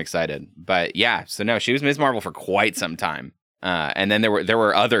 which I'm excited. But yeah, so no, she was Ms. Marvel for quite some time. And then there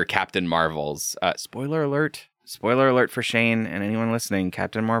were other Captain Marvels. Spoiler alert for Shane and anyone listening,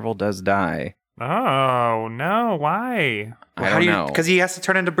 Captain Marvel does die. Oh, no, why? I don't know. Because he has to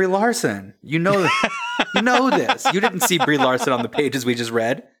turn into Brie Larson. You know this. You didn't see Brie Larson on the pages we just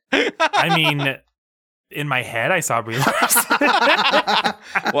read. I mean, in my head, I saw Brie Larson.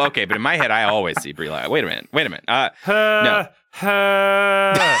 Well, okay, but in my head, I always see Brie Larson. Wait a minute.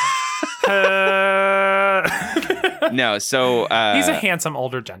 No, so he's a handsome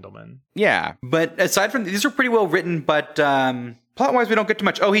older gentleman. Yeah, but aside from these are pretty well written, but plot-wise, we don't get too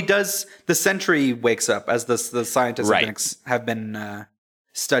much. Oh, he does. The Sentry wakes up as the scientists have been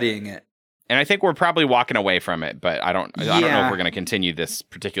studying it, and I think we're probably walking away from it. But I don't know if we're going to continue this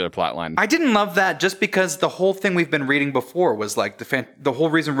particular plot line. I didn't love that just because the whole thing we've been reading before was like the whole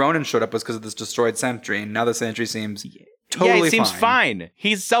reason Ronan showed up was because of this destroyed Sentry, and now the Sentry seems totally it seems fine.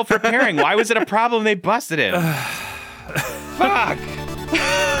 He's self-repairing. Why was it a problem they busted him? Fuck.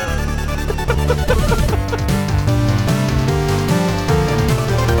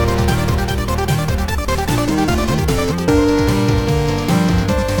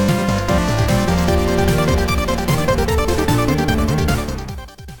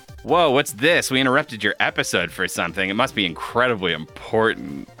 Whoa, what's this? We interrupted your episode for something. It must be incredibly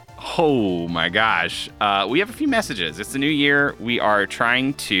important. Oh my gosh. We have a few messages. It's the new year. We are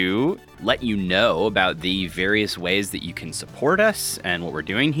trying to let you know about the various ways that you can support us and what we're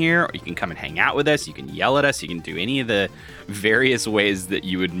doing here. Or you can come and hang out with us. You can yell at us. You can do any of the various ways that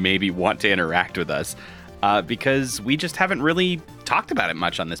you would maybe want to interact with us. Because we just haven't really talked about it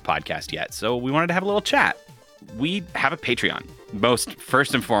much on this podcast yet. So we wanted to have a little chat. We have a Patreon.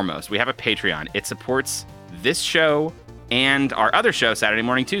 First and foremost, we have a Patreon. It supports this show and our other show, Saturday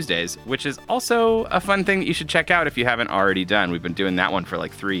Morning Tuesdays, which is also a fun thing that you should check out if you haven't already done. We've been doing that one for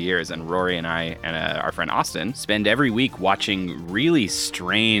like 3 years, and Rory and I and our friend Austin spend every week watching really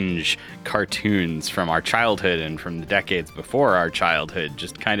strange cartoons from our childhood and from the decades before our childhood,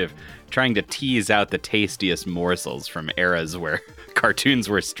 just kind of trying to tease out the tastiest morsels from eras where cartoons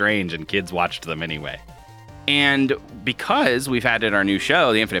were strange and kids watched them anyway. And because we've added our new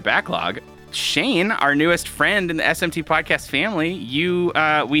show, The Infinite Backlog, Shane, our newest friend in the SMT podcast family,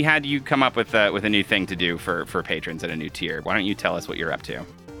 we had you come up with a new thing to do for patrons at a new tier. Why don't you tell us what you're up to?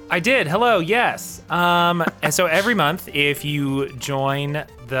 I did. Hello. Yes. And so every month, if you join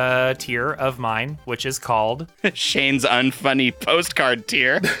the tier of mine, which is called Shane's Unfunny Postcard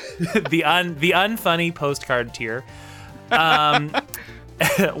Tier, the unfunny postcard tier.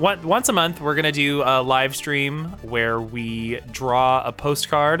 Once a month, we're going to do a live stream where we draw a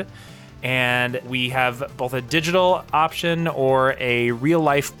postcard, and we have both a digital option or a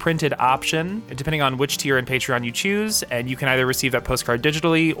real-life printed option, depending on which tier in Patreon you choose, and you can either receive that postcard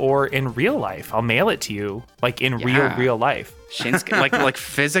digitally or in real life. I'll mail it to you, like in real life. Shane's like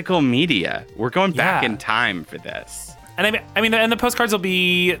physical media. We're going back in time for this. And I mean, and the postcards will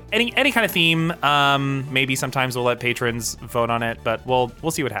be any kind of theme. Maybe sometimes we'll let patrons vote on it, but we'll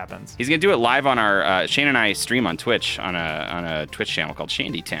see what happens. He's gonna do it live on our Shane and I stream on Twitch on a Twitch channel called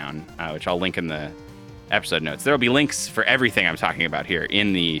Shandytown, which I'll link in the episode notes. There will be links for everything I'm talking about here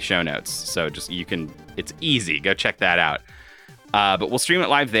in the show notes, so it's easy. Go check that out. But we'll stream it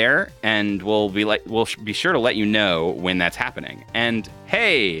live there, and we'll be sure to let you know when that's happening. And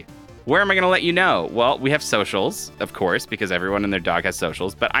hey, where am I going to let you know? Well, we have socials, of course, because everyone and their dog has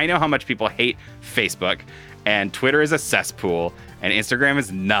socials. But I know how much people hate Facebook, and Twitter is a cesspool, and Instagram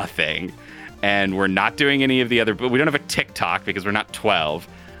is nothing. And we're not doing any of the other, but we don't have a TikTok because we're not 12.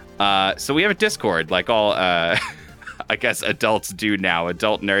 So we have a Discord, like all, I guess adults do now.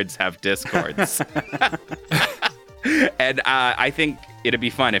 Adult nerds have Discords. And I think it'd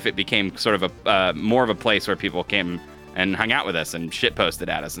be fun if it became sort of a more of a place where people came and hung out with us and shit posted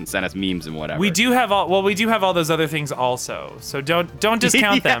at us and sent us memes and whatever. We do have all those other things also. So don't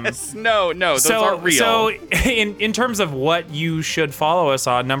discount them. No, those aren't real. So in terms of what you should follow us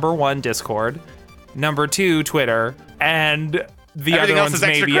on, number 1, Discord, number 2, Twitter, and the Everything other else ones is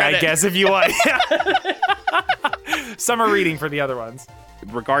extra maybe, credit. I guess, if you want. Summer reading for the other ones.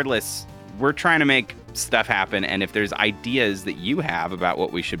 Regardless, we're trying to make stuff happen, and if there's ideas that you have about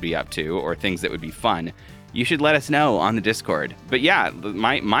what we should be up to or things that would be fun, you should let us know on the Discord. But yeah,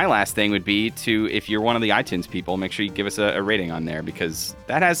 my last thing would be to, if you're one of the iTunes people, make sure you give us a rating on there, because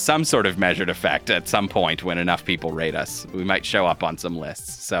that has some sort of measured effect at some point when enough people rate us. We might show up on some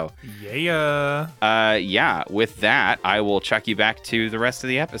lists. So yeah, with that, I will chuck you back to the rest of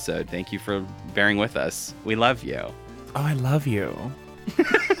the episode. Thank you for bearing with us. We love you. Oh, I love you.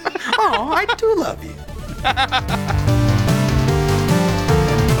 Oh, I do love you.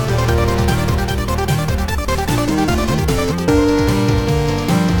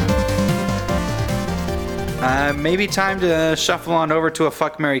 Maybe time to shuffle on over to a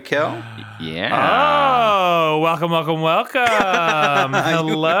fuck, marry, kill. Yeah. Oh, welcome. Hello.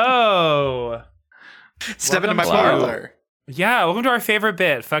 Step into Welcome my to- parlor. Yeah, welcome to our favorite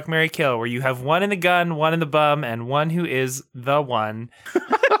bit, Fuck, Marry, Kill, where you have one in the gun, one in the bum, and one who is the one.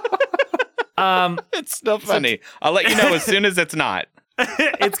 It's still funny. I'll let you know as soon as it's not.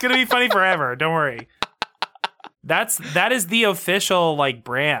 It's gonna be funny forever. Don't worry. That is the official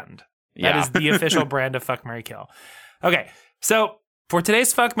brand. That is the official brand of Fuck, Marry, Kill. Okay, so for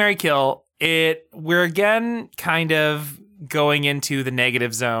today's Fuck, Marry, Kill, we're again kind of going into the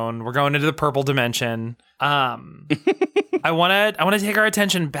negative zone. We're going into the purple dimension. I want to take our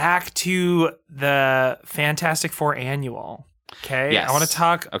attention back to the Fantastic Four annual. Okay, Yes. I want to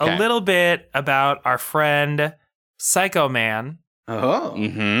talk a little bit about our friend Psycho Man. Oh.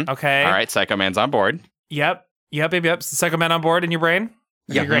 Mm-hmm. Okay. All right, Psycho Man's on board. Yep. Psycho Man on board in your brain.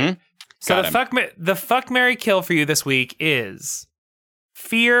 Yeah. Okay, great. Mhm. So Got the fuck, marry, kill for you this week is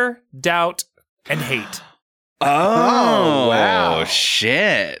fear, doubt, and hate. Oh, wow.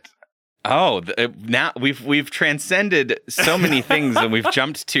 Shit. Oh, now we've transcended so many things, and we've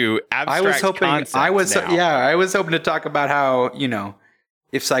jumped to abstract concepts I was now. hoping to talk about how,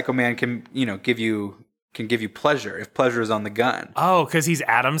 if Psycho Man can give you pleasure, if pleasure is on the gun. Oh, because he's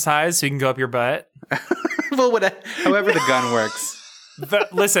atom sized, so he can go up your butt. Well, however the gun works.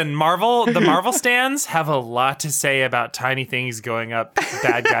 Listen, the Marvel stands have a lot to say about tiny things going up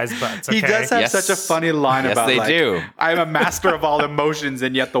bad guys' butts. Okay? He does have Yes. such a funny line Yes, about they do. I'm a master of all emotions,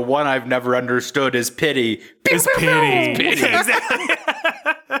 and yet the one I've never understood is pity. It's pity. Pity. Exactly.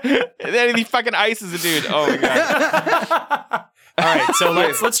 And then he fucking ices a dude. Oh my god. All right, so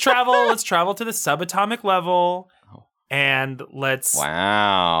let's travel. Let's travel to the subatomic level, and let's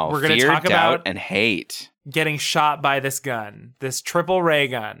Wow. We're gonna Fear, talk doubt, about- and hate. getting shot by this gun, this triple ray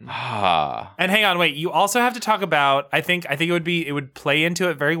gun. Ah. And hang on, wait. You also have to talk about. I think it would play into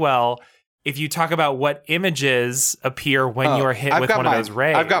it very well if you talk about what images appear when you are hit I've with got one mine. of those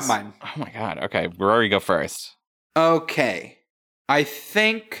rays. I've got mine. Oh my god. Okay, Rory, go first. Okay. I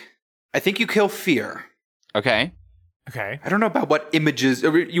think you kill fear. Okay. Okay. I don't know about what images.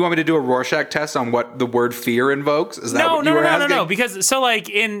 You want me to do a Rorschach test on what the word fear invokes? Is that what you were asking? No. Because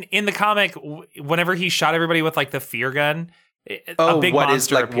in the comic, whenever he shot everybody with the fear gun, a big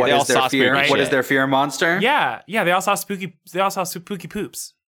monster appeared. What They all is their saw fear? spooky What is shit. their fear monster? Yeah. They all saw spooky. They all saw spooky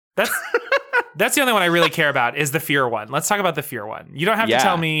poops. That's the only one I really care about is the fear one. Let's talk about the fear one. You don't have to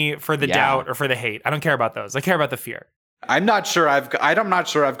tell me for the doubt or for the hate. I don't care about those. I care about the fear. I'm not sure I've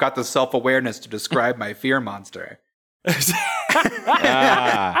got the self-awareness to describe my fear monster.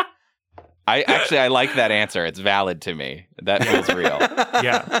 Ah. I like that answer. It's valid to me. That feels real.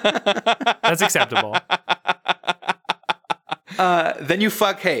 Yeah. That's acceptable. Then you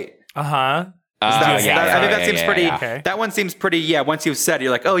fuck hate. Uh-huh. I think that seems pretty. Yeah. Okay. That one seems pretty. Yeah. Once you've said it,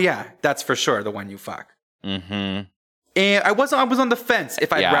 you're like, oh yeah, that's for sure the one you fuck. Mm-hmm. And I was on the fence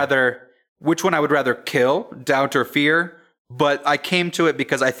if I'd rather which one I would rather kill, doubt or fear. But I came to it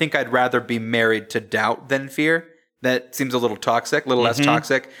because I think I'd rather be married to doubt than fear. That seems a little toxic, a little less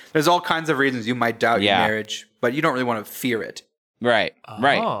toxic. There's all kinds of reasons you might doubt your marriage, but you don't really want to fear it. Right.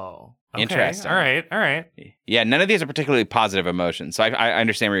 Right. Oh. Okay. Interesting. All right. Yeah, none of these are particularly positive emotions, so I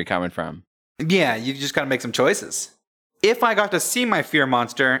understand where you're coming from. Yeah, you just got to make some choices. If I got to see my fear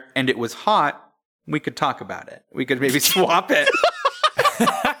monster and it was hot, we could talk about it. We could maybe swap it.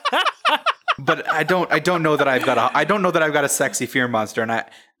 But I don't know that I've got a sexy fear monster, and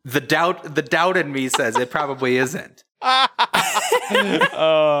the doubt in me says it probably isn't. I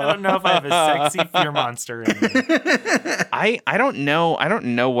don't know if I have a sexy fear monster in me. I don't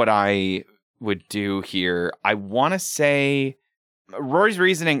know what I would do here. I want to say Rory's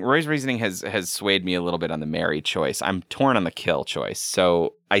reasoning has swayed me a little bit on the marry choice. I'm torn on the kill choice.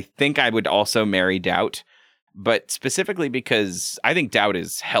 So I think I would also marry doubt, but specifically because I think doubt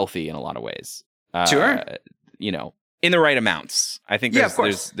is healthy in a lot of ways. Sure. In the right amounts. I think of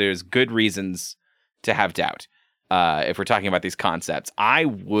course. there's good reasons to have doubt. if we're talking about these concepts, I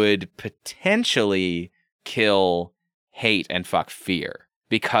would potentially kill hate and fuck fear,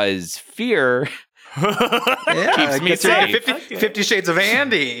 because fear Yeah, keeps me safe. 50 Shades of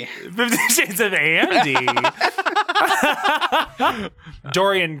Andy. 50 Shades of Andy.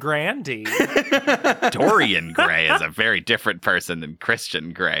 Dorian Grandy. Dorian Gray is a very different person than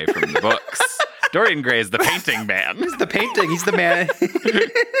Christian Grey from the books. Dorian Gray is the painting man. He's the painting. He's the man.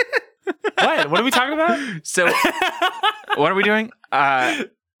 What are we talking about? So, what are we doing? I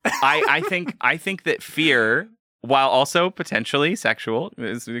think that fear, while also potentially sexual,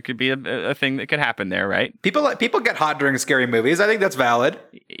 it could be a thing that could happen there, right? People get hot during scary movies. I think that's valid.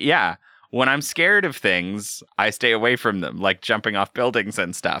 Yeah. When I'm scared of things, I stay away from them, like jumping off buildings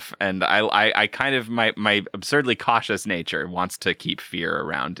and stuff. And I kind of, my absurdly cautious nature wants to keep fear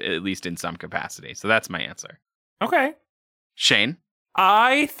around, at least in some capacity. So that's my answer. Okay. Shane?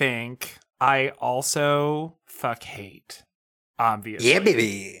 I think I also fuck hate. Obviously. Yeah,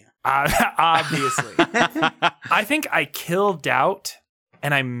 baby. Obviously. I think I kill doubt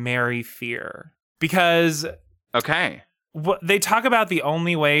and I marry fear. Because Okay. they talk about the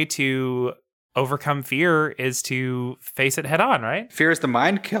only way to overcome fear is to face it head on, right? Fear is the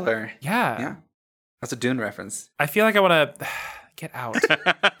mind killer. Yeah. Yeah. That's a Dune reference. I feel like I want to get out.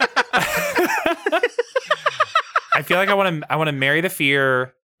 I feel like I want to marry the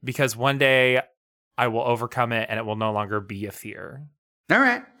fear, because one day I will overcome it and it will no longer be a fear. All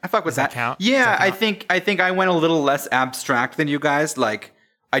right. I fuck with Does that count? Yeah, Does that count? I think I went a little less abstract than you guys. Like,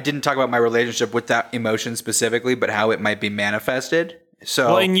 I didn't talk about my relationship with that emotion specifically, but how it might be manifested. So,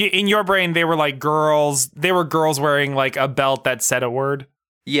 Well, in your brain, they were like girls. They were girls wearing like a belt that said a word.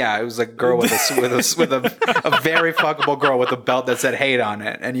 yeah, it was a girl with a very fuckable girl with a belt that said hate on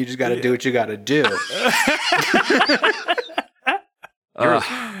it, and you just got to do what you got to do.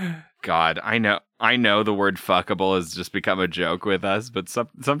 God, I know the word fuckable has just become a joke with us, but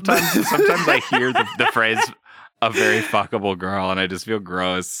sometimes I hear the phrase a very fuckable girl and I just feel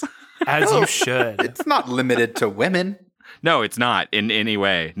gross. As you should. It's not limited to women. No, it's not in any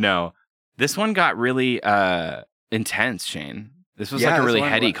way. No. This one got really intense, Shane. This was Yeah, like a this really one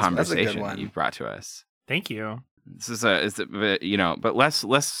heady was. That's a good conversation one. you brought to us. Thank you. This is but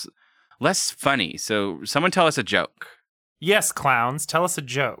less funny. So someone tell us a joke. Yes, clowns. Tell us a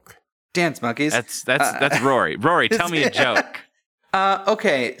joke. Dance monkeys. That's Rory. Rory, tell me a joke.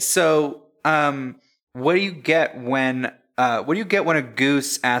 Okay, so what do you get when a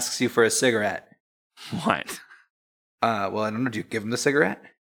goose asks you for a cigarette? What? Well, I don't know. Do you give him the cigarette?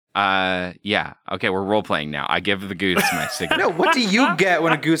 Yeah. Okay, we're role playing now. I give the goose my cigarette. No. What do you get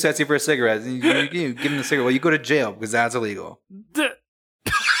when a goose asks you for a cigarette? You give him the cigarette. Well, you go to jail because that's illegal.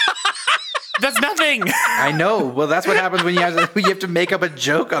 That's nothing. I know. Well, that's what happens when you have to make up a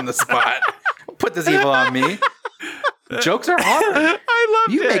joke on the spot. Don't put this evil on me. Jokes are hard. I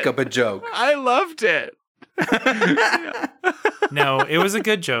loved it. You make up a joke. I loved it. No, it was a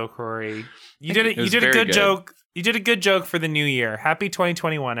good joke, Rory. You did it. You was did a very good good. joke. You did a good joke for the new year. Happy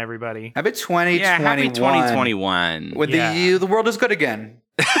 2021, everybody. Happy 2021. Yeah, happy 2021. When Yeah. the world is good again.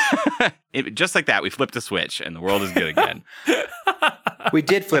 Just like that, we flipped a switch and the world is good again. We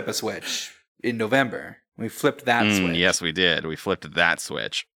did flip a switch in November. We flipped that switch. Yes, we did. We flipped that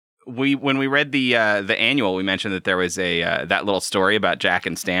switch. When we read the annual, we mentioned that there was a that little story about Jack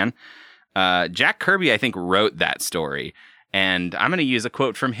and Stan. Jack Kirby, I think, wrote that story, and I'm going to use a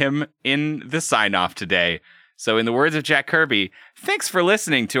quote from him in the sign-off today. So, in the words of Jack Kirby, thanks for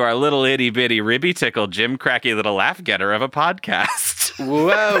listening to our little itty-bitty ribby tickle Jim Cracky little laugh getter of a podcast.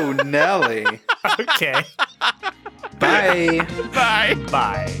 Whoa, Nelly. Okay. Bye. Bye.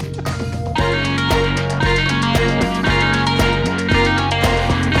 Bye.